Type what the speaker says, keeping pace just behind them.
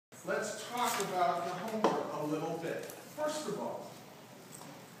let's talk about the homework a little bit. First of all,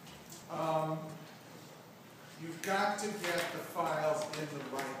 you've got to get the files in the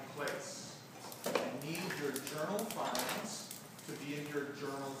right place. You need your journal files to be in your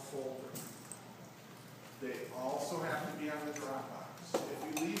journal folder. They also have to be on the Dropbox. If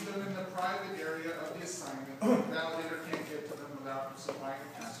you leave them in the private area of the assignment, the validator can't get to them without supplying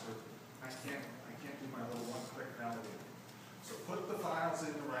a password. I can't do my little one-click validator. So put the files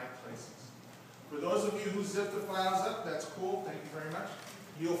in the right places. For those of you who zip the files up, that's cool, thank you very much.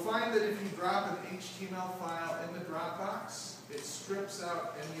 You'll find that if you drop an HTML file in the Dropbox, it strips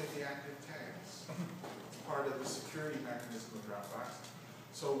out any of the active tags. It's part of the security mechanism of Dropbox.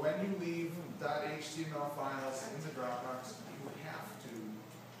 So when you leave .html files in the Dropbox, you have to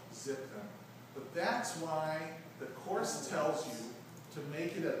zip them. But that's why the course tells you to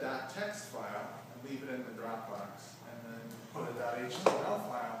make it a .text file and leave it in the Dropbox, and then put a .html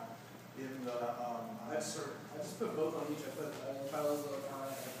file in the server. I just put both on each. I put files on,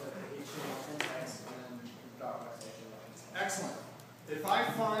 I put the HTML and text, and then Dropbox HTML. Excellent. If I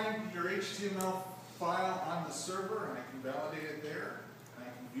find your HTML file on the server and I can validate it there, and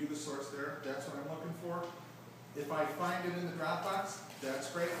I can view the source there, that's what I'm looking for. If I find it in the Dropbox, that's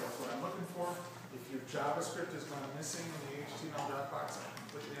great, that's what I'm looking for. If your JavaScript has gone missing in the HTML Dropbox, I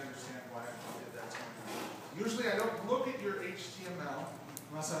completely understand why that's going on. Usually I don't look at your HTML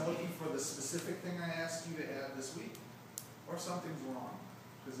unless I'm looking for the specific thing I asked you to add this week, or something's wrong.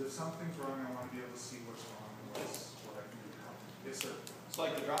 Because if something's wrong, I want to be able to see what's wrong and what I can do to help. Yes, sir. It's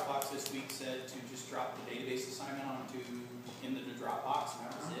like the Dropbox this week said to just drop the database assignment into the Dropbox, and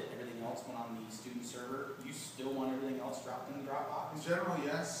that was it. Everything else went on the student server. You still want everything else dropped in the Dropbox? In general,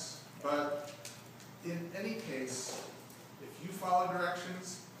 yes, but in any case, if you follow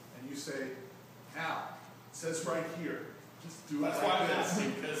directions and you say, Al, it says right here, just do it That's like why I'm this.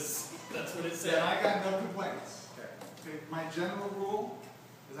 asking, because that's what it Then said. I got no complaints. Okay. My general rule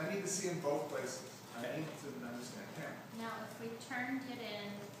is I need to see in both places. I need to understand. Okay. Now, if we turned it in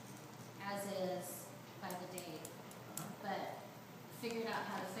as is by the date, but figured out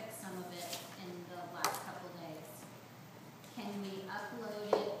how to fix some of it in the last couple days, can we upload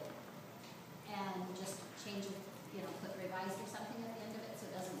it and just change it, put revised or something at the end of it so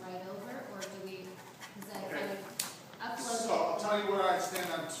it doesn't write over, or do we, is that kind of upload So I'll tell you where I stand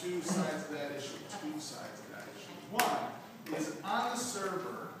on two sides of that issue. Two sides of that issue. One is on the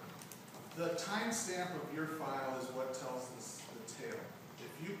server, the timestamp of your file is what tells the tale.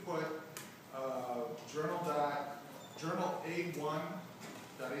 If you put journal A1.html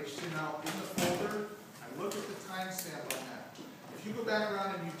in the folder, I look at the timestamp on that. If you go back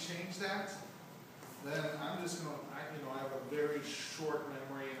around and you change that, then I'm just going to, I have a very short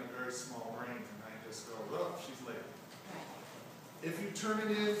memory and a very small brain, and I just go, oh, she's late. If you turn it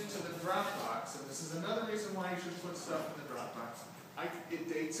into the Dropbox, and this is another reason why you should put stuff in the Dropbox, it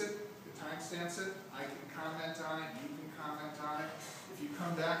dates it, it timestamps it, I can comment on it, you can comment on it. If you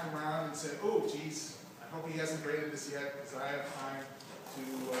come back around and say, oh geez, I hope he hasn't graded this yet because I have time to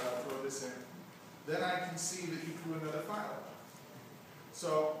throw this in, then I can see that you threw another file.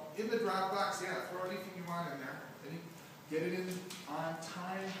 So in the Dropbox, yeah, throw anything you want in there. Get it in on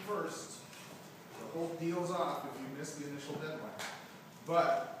time first. The whole deal's off if you miss the initial deadline.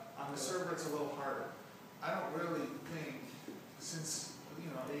 But on the server, it's a little harder. I don't really think, since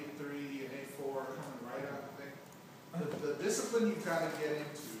A3 and A4 are coming right out of the thing, the discipline you've got to get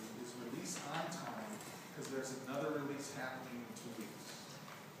into is release on time, because there's another release happening in 2 weeks.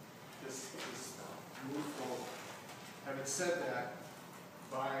 Just move forward. Having said that,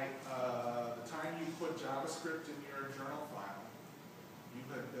 by the time you put JavaScript in your journal file, you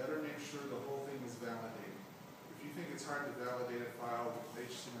had better make sure the whole thing is validated. If you think it's hard to validate a file with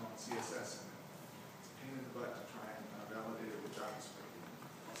HTML and CSS in it, it's a pain in the butt to try and validate it with JavaScript.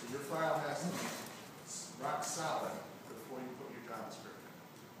 So your file has to be rock solid before you put your JavaScript in.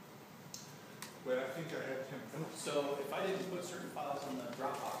 But I think I had him. So if I didn't put certain files in the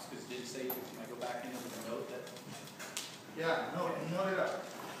Dropbox, because it did say when I go back into the note that. Yeah, note it up.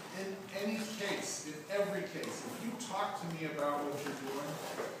 In any case, in every case, if you talk to me about what you're doing,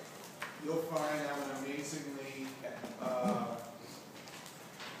 you'll find I'm an amazingly, I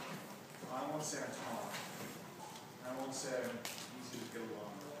won't say I'm tall. I won't say I'm easy to get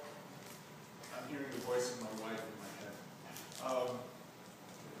along with. I'm hearing the voice of my wife in my head.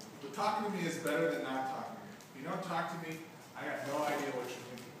 But talking to me is better than not talking to me. If you don't talk to me, I got no idea what you're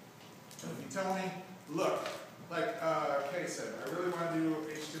thinking. If you tell me, look, like Kay said, I really want to do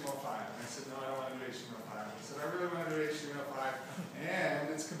HTML5. And I said, no, I don't want to do HTML5. He said, I really want to do HTML5,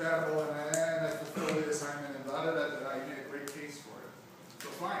 and it's compatible, and I fulfilled the assignment, and you made a great case for it. So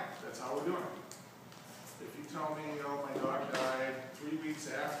fine, that's how we're doing it. If you tell me, oh, my dog died 3 weeks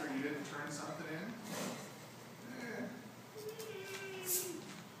after you didn't turn something in,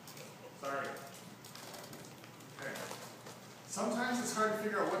 sorry. Okay. Sometimes it's hard to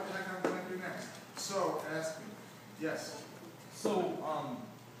figure out what the heck I'm gonna do next. So, ask me. Yes? So,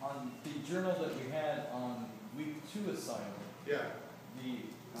 on the journal that we had on week 2 assignment, Yeah. the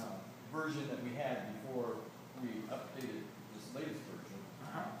version that we had before we updated this latest version,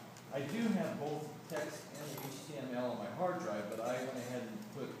 I do have both text and HTML on my hard drive, but I went ahead and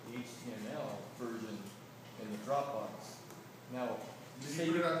put the HTML version in the Dropbox. Now, Did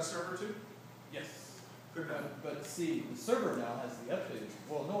you put it on the server too? yes. Good enough. But see, the server now has the updated,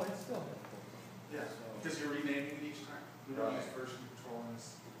 well, no, it still has both. Yeah, So- because you're renaming it each time. We don't Right. use version control in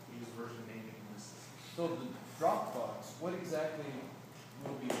this, we use version naming in this. So the Dropbox, what exactly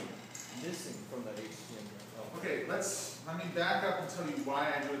will be missing from that HTML? Okay, let me back up and tell you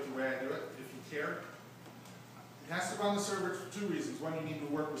why I do it the way I do it, if you care. It has to go on the server for 2 reasons. One, you need to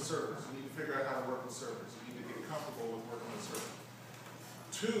work with servers. You need to figure out how to work with servers. You need to get comfortable with working with servers.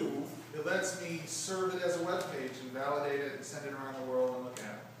 2, it lets me serve it as a web page and validate it and send it around the world and look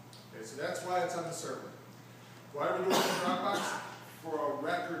at it. Okay, so that's why it's on the server. Why are we doing it in Dropbox? For a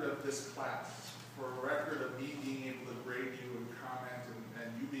record of this class. For a record of me being able to grade you and comment and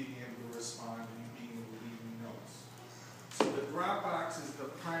you being able to respond and you being able to leave me notes. So the Dropbox is the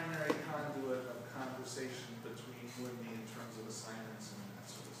primary conduit of conversation between you and me in terms of assignments and that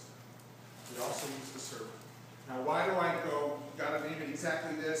sort of stuff. We also use the server. Now why do I go, you gotta name it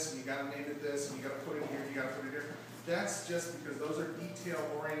exactly this, and you gotta name it this, and you gotta put it here, and you gotta put it here? That's just because those are detail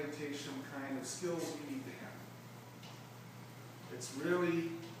orientation kind of skills you need to have. It's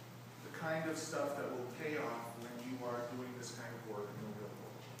really the kind of stuff that will pay off when you are doing this kind of work in the real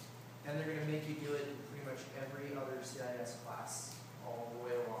world. And they're gonna make you do it in pretty much every other CIS class, all the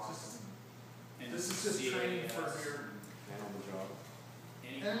way along. And This is just training for CAS, your, And on the job.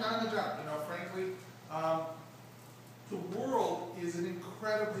 any- and on the job, you know, frankly, the world is an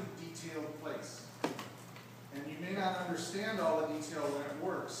incredibly detailed place. And you may not understand all the detail when it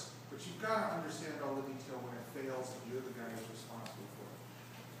works, but you've got to understand all the detail when it fails, and you're the guy who's responsible for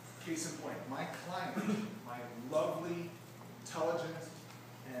it. Case in point, my client, my lovely, intelligent,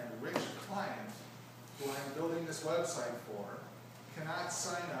 and rich client, who I'm building this website for, cannot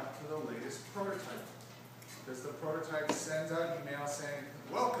sign up to the latest prototype. Because the prototype sends out email saying,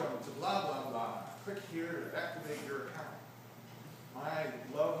 welcome to blah, blah, blah. Click here to activate your account. My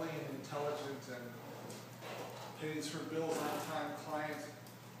lovely and intelligent and pays her bills on time client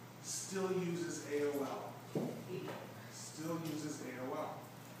still uses AOL. Still uses AOL.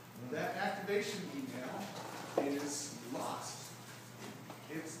 That activation email is lost.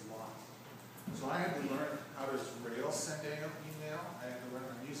 It's lost. So I had to learn how to Rails send email. I had to learn,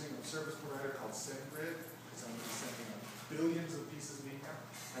 I'm using a service provider called SendGrid, because I'm going to be sending out billions of pieces of email.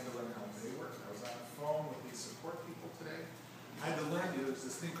 I had to learn how they work. I was on the phone with these support people today. I had to learn, there's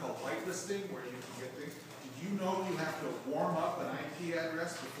this thing called whitelisting where you can get things. Did you know you have to warm up an IP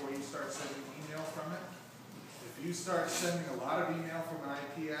address before you start sending email from it? If you start sending a lot of email from an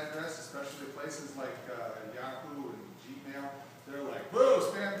IP address, especially to places like Yahoo and Gmail, they're like, whoa,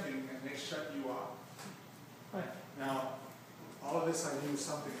 spam ping, and they shut you off. Right. Now, all of this I knew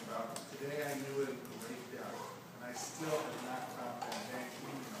something about. Today I knew it in great depth, and I still have not found that dang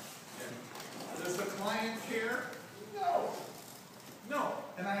email yet. Does the client care? No. No,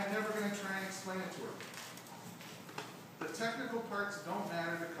 and I'm never going to try and explain it to her. The technical parts don't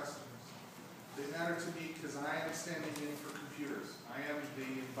matter to customers. They matter to me because I am standing in for computers. I am the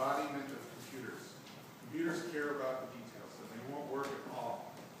embodiment of computers. Computers care about the details, and they won't work at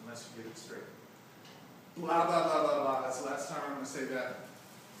all unless you get it straight. Blah, blah, blah, blah, blah. That's the last time I'm going to say that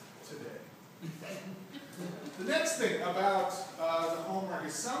today. The next thing about the homework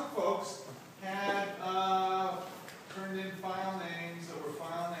is some folks had turned in file names that were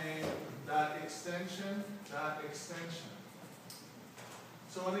file name .extension.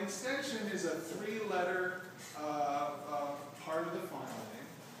 So an extension is a 3-letter part of the file name.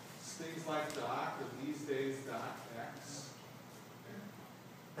 It's things like doc, or these days .x.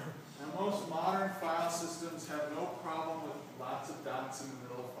 Now most modern file systems have no problem with lots of dots in the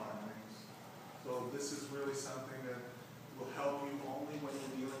middle of file names. So this is really something that will help you only when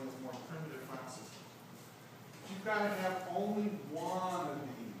you're dealing with more primitive file systems. You've got to have only one of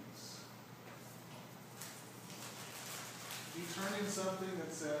these. You turn in something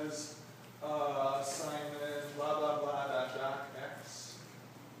that says assignment blah blah blah .x,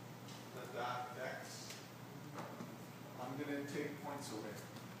 the .x. I'm going to take points away.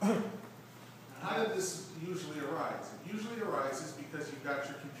 Now How did this usually arise? It usually arises because you've got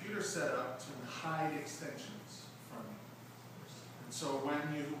your computer set up to hide extensions from you. And so when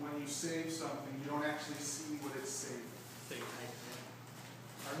you save something, you don't actually see what it's saved. They type it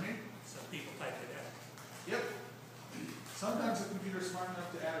Pardon me? in, some people type it in. Yep. Sometimes the computer's smart enough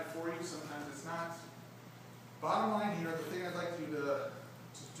to add it for you, sometimes it's not. Bottom line here, the thing I'd like you to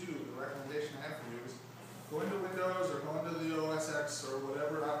do, the recommendation I have for you is go into Windows or go into the OS X or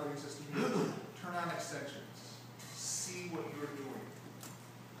whatever operating system you use, turn on extensions, see what you're doing.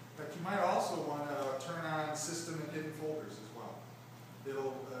 But you might also want to turn on system and hidden folders as well.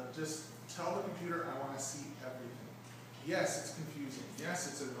 It'll just tell the computer, I want to see everything. Yes, it's confusing. Yes,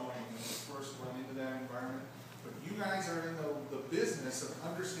 it's annoying when you first run into that environment. But you guys are in the business of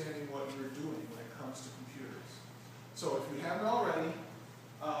understanding what you're doing when it comes to computers. So if you haven't already,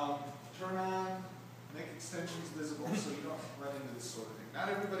 turn on, make extensions visible so you don't run into this sort of thing. Not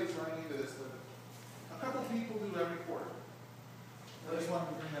everybody's running into this, but a couple people do every quarter. I just wanted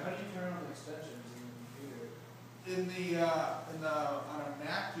to bring that How up. do you turn on the extensions in the computer? On a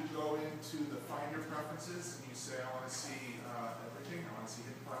Mac, you go into the Finder preferences and you say, I want to see everything. I want to see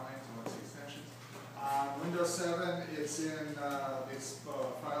hidden file names. I want to see extensions. On Windows 7, it's in File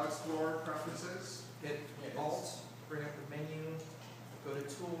Explorer preferences. Hit Alt, bring up the menu, go to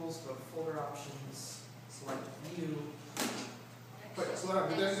Tools, go to Folder Options, select View. Wait, slow down.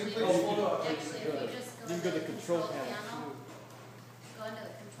 Did that Actually, get Oh, hold on. Actually, if you just go You to can go the to control control panel panel, go into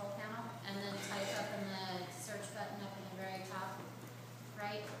the control panel, and then type up in the search button up in the very top,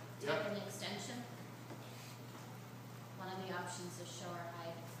 right? Type in extension. One of the options is show or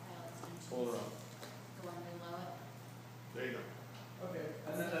hide file extensions. Hold on. Go on below it. There you go. Okay.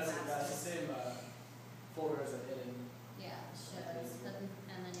 And then that's the same folder as a hidden. Yeah, it shows, hidden,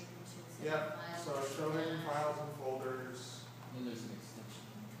 and then you can choose hidden Yeah, files. so show hidden files and folders. Then there's an extension.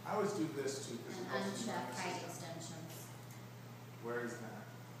 I always do this too. Because And it helps me uncheck run the hide system. extensions. Where is that?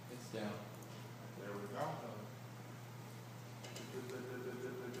 It's down. There we go.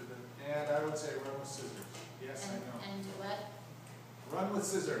 And I would say run with scissors. Yes, I know. And do what? Run with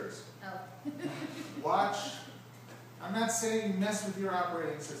scissors. Oh, Watch. I'm not saying mess with your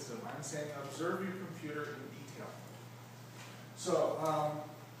operating system. I'm saying observe your computer in detail. So,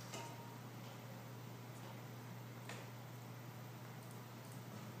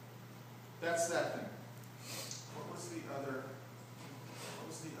 that's that thing. What was the other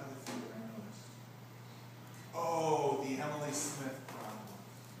thing that I noticed? Oh, the Emily Smith problem.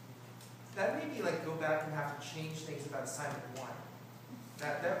 That made me like go back and have to change things about assignment 1.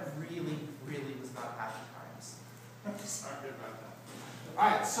 That really, really was not happy times. I'm sorry about that. All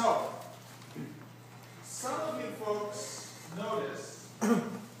right, so some of you folks noticed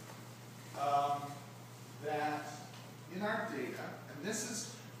that in our data, and this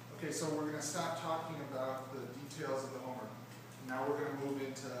is, okay, so we're going to stop talking about the details of the homework. Now we're going to move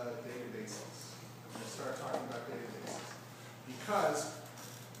into databases. We're going to start talking about databases. Because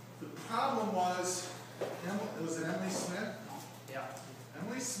the problem was, was it Emily Smith? Yeah.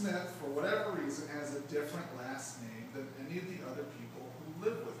 Emily Smith, for whatever reason, has a different last name than any of the other people who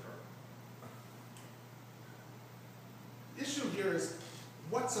live with her. The issue here is,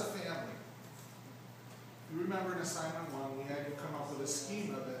 what's a family? You remember in assignment 1, we had to come up with a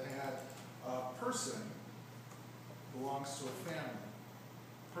schema that had a person belongs to a family.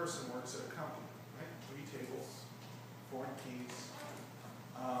 Person works at a company, right? 3 tables, foreign keys.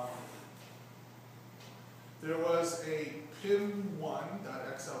 There was a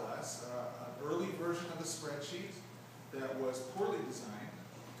PIM1.xls, an early version of the spreadsheet that was poorly designed.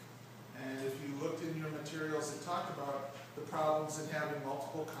 And if you looked in your materials, it talked about the problems in having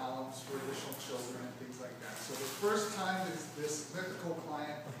multiple columns for additional children and things like that. So the first time this mythical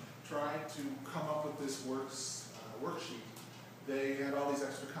client tried to come up with this worksheet, they had all these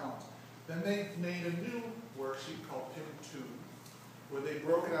extra columns. Then they made a new worksheet called PIM2, where they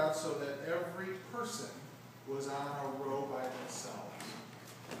broke it out so that every person was on a row by themselves.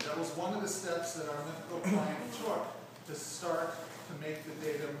 That was one of the steps that our mythical client took to start to make the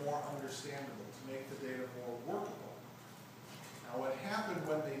data more understandable, to make the data more workable. Now what happened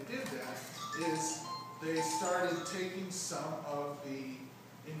when they did that is they started taking some of the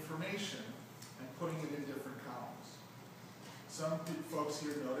information and putting it in different columns. Some folks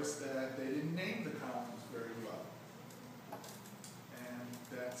here noticed that they didn't name the columns very well. And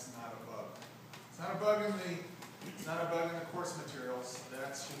that's not a bug. It's not a bug in the course materials.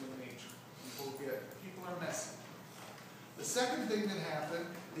 That's human nature. People are messy. The second thing that happened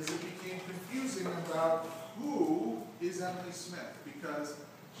is it became confusing about who is Emily Smith, because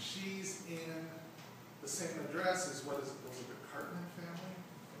she's in the same address as was it the Cartman family?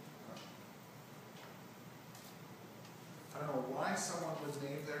 I don't know why someone would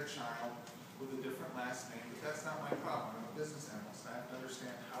name their child with a different last name, but that's not my problem. I'm a business analyst. I have to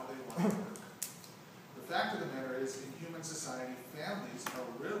understand how they want to work. The fact of the matter is, in human society, families are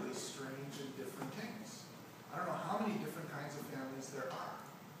really strange and different things. I don't know how many different kinds of families there are.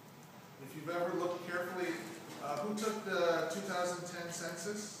 If you've ever looked carefully, who took the 2010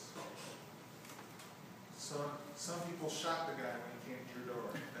 census? So some people shot the guy when he came to your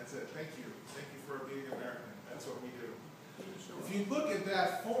door. That's it. Thank you. Thank you for being American. That's what we do. If you look at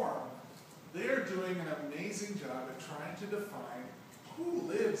that form, they're doing an amazing job at trying to define who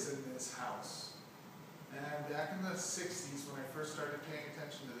lives in this house. And back in the 60s, when I first started paying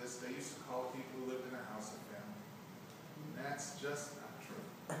attention to this, they used to call people who lived in a house a family. And that's just not true.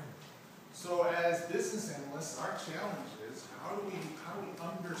 So as business analysts, our challenge is how do we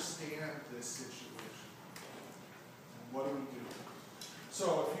understand this situation? And what do we do?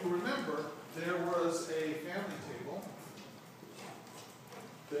 So if you remember, there was a family table,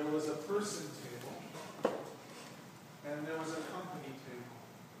 there was a person table, and there was a company table.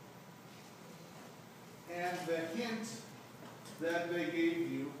 And the hint that they gave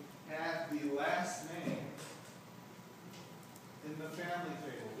you had the last name in the family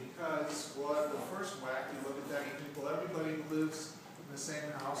table, because what the first whack, you look at that, you think, well, everybody who lives in the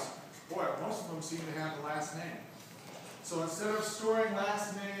same house, boy, most of them seem to have the last name. So instead of storing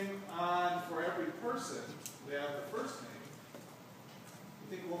last name on for every person, they have the first name. You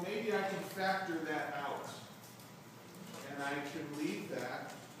think, well, maybe I can factor that out, and I can leave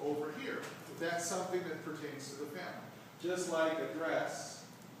that over here. If that's something that pertains to the family. Just like address,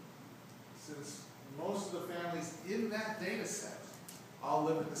 since most of the families in that data set all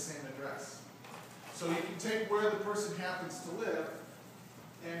live at the same address. So you can take where the person happens to live,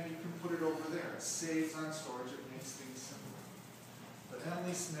 and you can put it over there. It saves on storage, it makes things simpler. But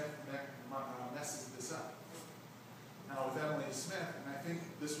Emily Smith messes this up. Now with Emily Smith, and I think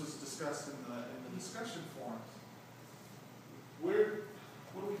this was discussed in the discussion forums, what do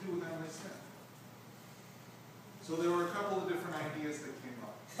we do with Emily Smith? So there were a couple of different ideas that came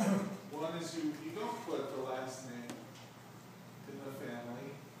up. One is you don't put the last name in the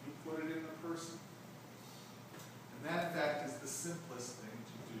family, you put it in the person. And that, in fact, is the simplest thing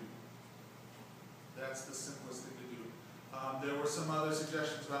to do. That's the simplest thing to do. There were some other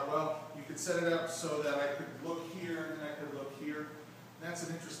suggestions about, well, you could set it up so that I could look here and I could look here. And that's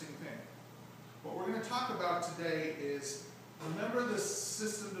an interesting thing. What we're going to talk about today is, remember the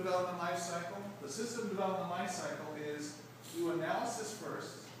system development life cycle? The system development life cycle is do analysis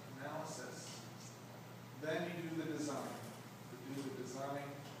first, then you do the design. You do the design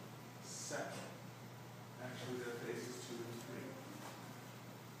second. Actually, there are phases 2 and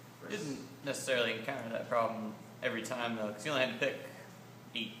 3. Didn't necessarily encounter that problem every time though, because you only had to pick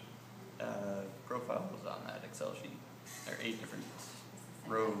 8 profiles on that Excel sheet, or 8 different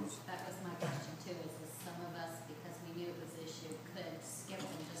rows. That was my question too, is some of us, because we knew it was an issue, could skip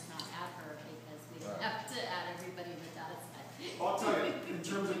and just not add her because we didn't have to add everybody in the data set. I'll tell you, in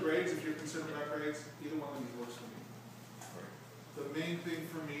terms of grades, if you're concerned about grades, either one of these works for me. The main thing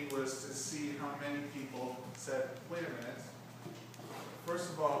for me was to see how many people said, wait a minute,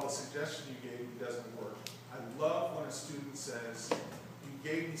 first of all, the suggestion you gave me doesn't work. I love when a student says, you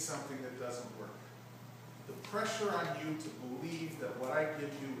gave me something that doesn't work. The pressure on you to believe that what I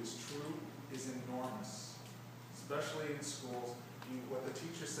give you is true is enormous, especially in schools. What the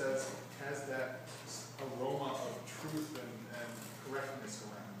teacher says has that aroma of truth and correctness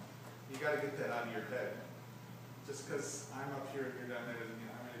around it. You got to get that out of your head. Just because I'm up here and you're down there doesn't mean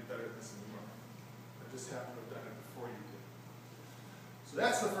I'm any better than this than you are. I just happen to have done it before you did. So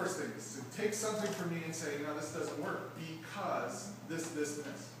that's the first thing, is to take something from me and say, you know, this doesn't work because this, this, and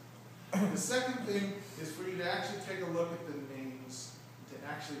this. The second thing is for you to actually take a look at the names, to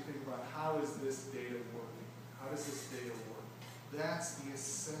actually think about how is this data working? How does this data work? That's the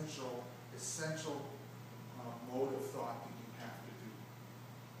essential mode of thought that you have to do.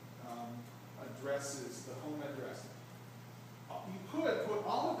 Addresses, the home address. You could put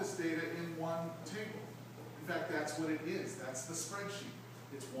all of this data in one table. In fact, that's what it is. That's the spreadsheet.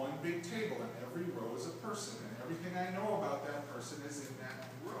 It's one big table, and every row is a person, and everything I know about that person is in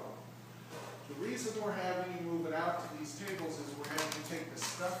that row. The reason we're having you move it out to these tables is we're having you take the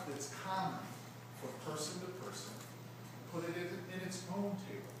stuff that's common from person to person, put it in its own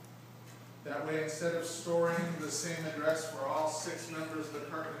table. That way, instead of storing the same address for all 6 members of the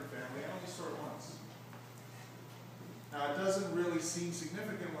Cartman family, I only store it once. Now, it doesn't really seem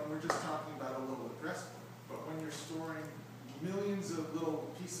significant when we're just talking about a little address book, but when you're storing millions of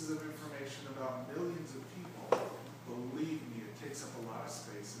little pieces of information about millions of people, believe me, it takes up a lot of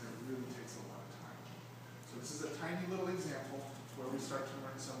space and it really takes a lot of time. So So this is a tiny little example where we start to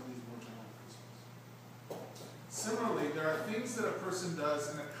learn some of these more general principles. Similarly, there are things that a person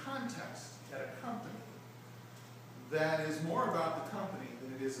does in a context at a company that is more about the company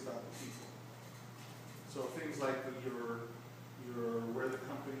than it is about the people. So things like your where the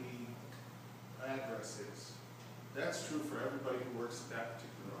company address is. That's true for everybody who works at that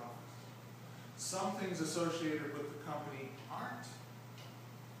particular office. Some things associated with the company aren't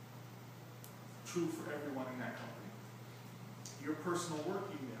true for everyone in that company. Your personal work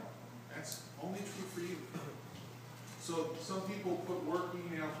email, that's only true for you. So some people put work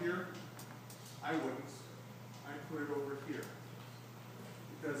email here. I wouldn't. I put it over here.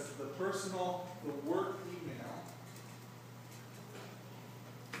 Because the work email,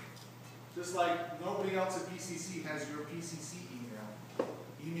 just like nobody else at PCC has your PCC email.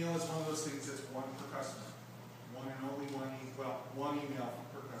 Email is one of those things that's one per customer. One and only one, one email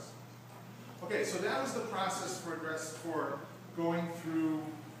per customer. Okay, so that was the process for going through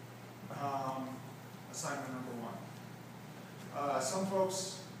assignment number 1. Some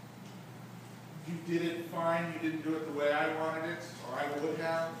folks, you did it fine, you didn't do it the way I wanted it, or I would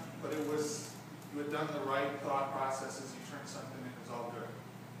have, but you had done the right thought processes, you turned something in, it was all good.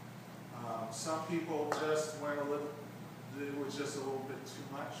 Some people just went it was just a little bit too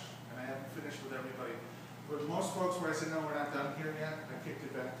much, and I haven't finished with everybody. But most folks where I said, no, we're not done here yet, I kicked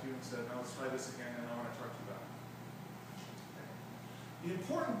it back to you and said, no, let's try this again, and I want to talk to you about it. Okay. The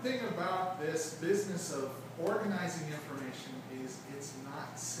important thing about this business of organizing information is it's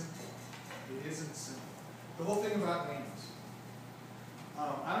not simple. It isn't simple. The whole thing about names.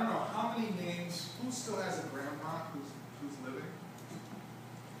 I don't know how many names, who still has a grandma who's living?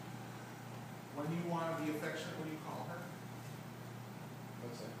 When you want to be affectionate, what do you call her?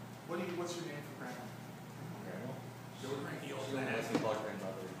 What's that? What's your name for grandma? Grandma? Frankie old She only bag. lets me call her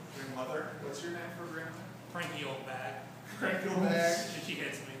grandmother. Grandmother. What's your name for grandma? Frankie old bag. Frankie old bag. And she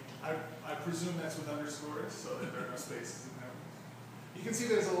hits me. I presume that's with underscores, so that there are no spaces in there. You can see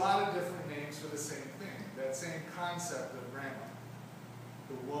there's a lot of different names for the same thing, that same concept of grandma.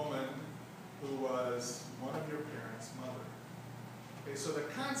 The woman who was one of your parents' mother. Okay, so the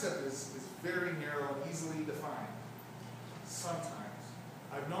concept is very narrow and easily defined. Sometimes.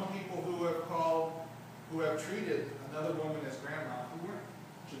 I've known people who have treated another woman as grandma who weren't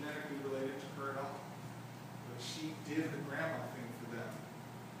genetically related to her at all. But she did the grandma thing for them.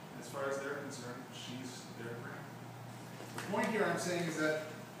 As far as they're concerned, she's their grandma. The point here I'm saying is that,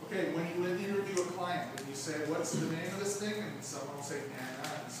 okay, when you interview a client and you say, what's the name of this thing? And someone will say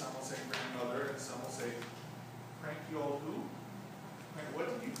Nana, and some will say grandmother, and some will say cranky old who? Like, what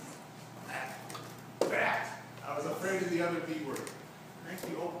did you? Bat. I was afraid of the other B word.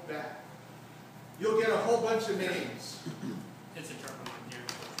 Cranky old bat. You'll get a whole bunch of names. It's a term here.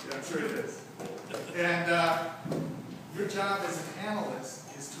 Yeah, I'm sure it is. And your job as an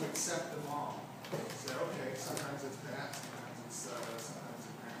analyst is to accept them all. Say, okay, sometimes it's Pat, sometimes it's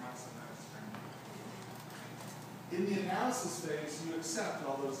grandma, sometimes it's grandma. In the analysis phase, you accept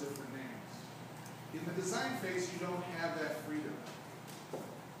all those different names. In the design phase, you don't have that freedom.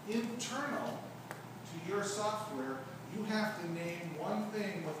 Internal to your software, you have to name one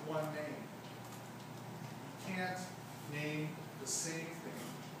thing with one name. You can't name the same thing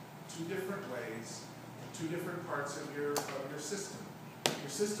two different ways in two different parts of your system. Your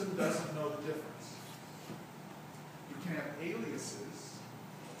system doesn't know the difference. You can have aliases.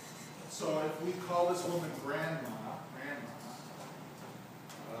 So if we call this woman grandma,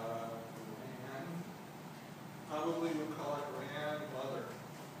 probably would call it grandmother.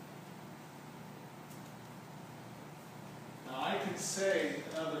 Now I could say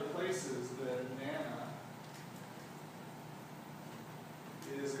in other places that Nana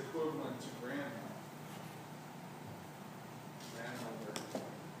is equivalent to grandma. Grandmother.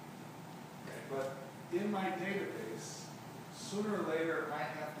 Okay, but in my database, sooner or later I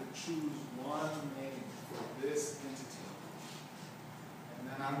have to choose one name for this entity. And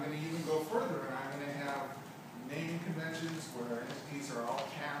then I'm going to even go further and I'm going to have naming conventions where entities are all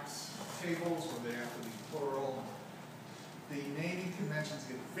caps, tables where they have to be plural. The naming conventions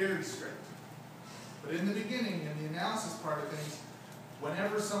get very strict. But in the beginning, in the analysis part of things,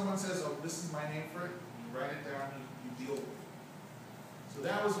 whenever someone says, oh, this is my name for it, you write it down, you deal with it. So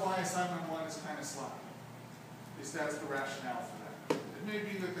that was why assignment 1 is kind of sloppy. At least that's the rationale for that. It may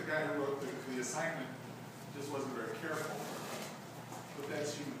be that the guy who wrote the assignment just wasn't very careful, but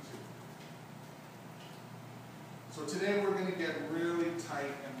that's human too. So today we're going to get really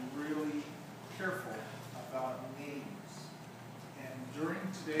tight and really careful about names. And during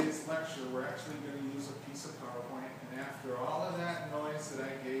today's lecture, we're actually going to use a piece of PowerPoint. And after all of that noise that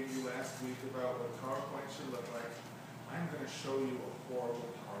I gave you last week about what PowerPoint should look like, I'm gonna show you a horrible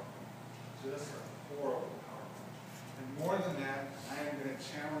PowerPoint. Just a horrible PowerPoint. And more than that, I am gonna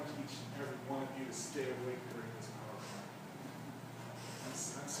challenge each and every one of you to stay awake during this PowerPoint.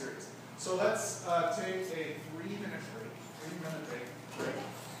 I'm serious. So let's take a 3-minute break.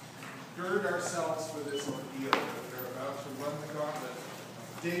 Gird ourselves for this ordeal that we're about to run the gauntlet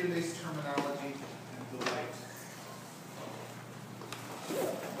of database terminology and delight.